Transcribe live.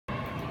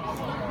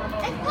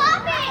It's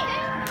popping.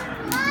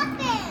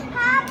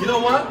 You know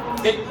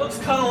what? It looks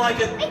kind of like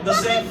the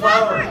same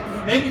flower.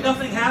 Maybe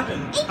nothing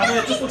happened. I mean,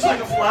 it just looks like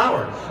a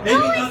flower. Maybe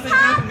nothing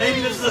happened.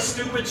 Maybe this is a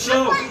stupid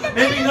show.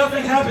 Maybe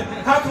nothing happened.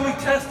 How can we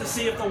test to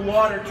see if the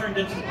water turned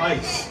into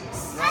ice?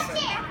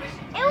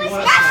 It was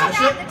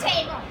smashing on the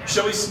table.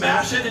 Shall we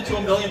smash it into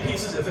a million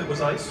pieces if it was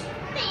ice?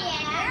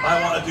 Yeah.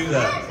 I want to do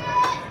that.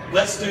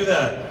 Let's do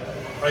that.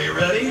 Are you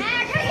ready?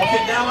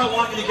 Okay, now I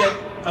want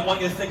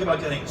you to think about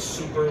getting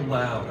super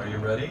loud. Are you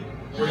ready?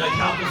 We're going to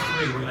count to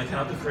 3. We're going to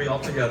count to 3 all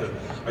together.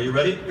 Are you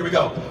ready? Here we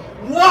go. 1,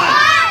 2, 3.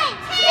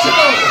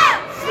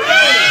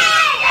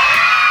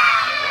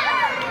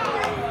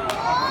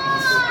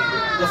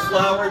 The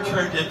flower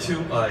turned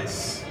into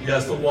ice.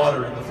 Yes, the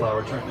water in the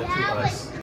flower turned into ice.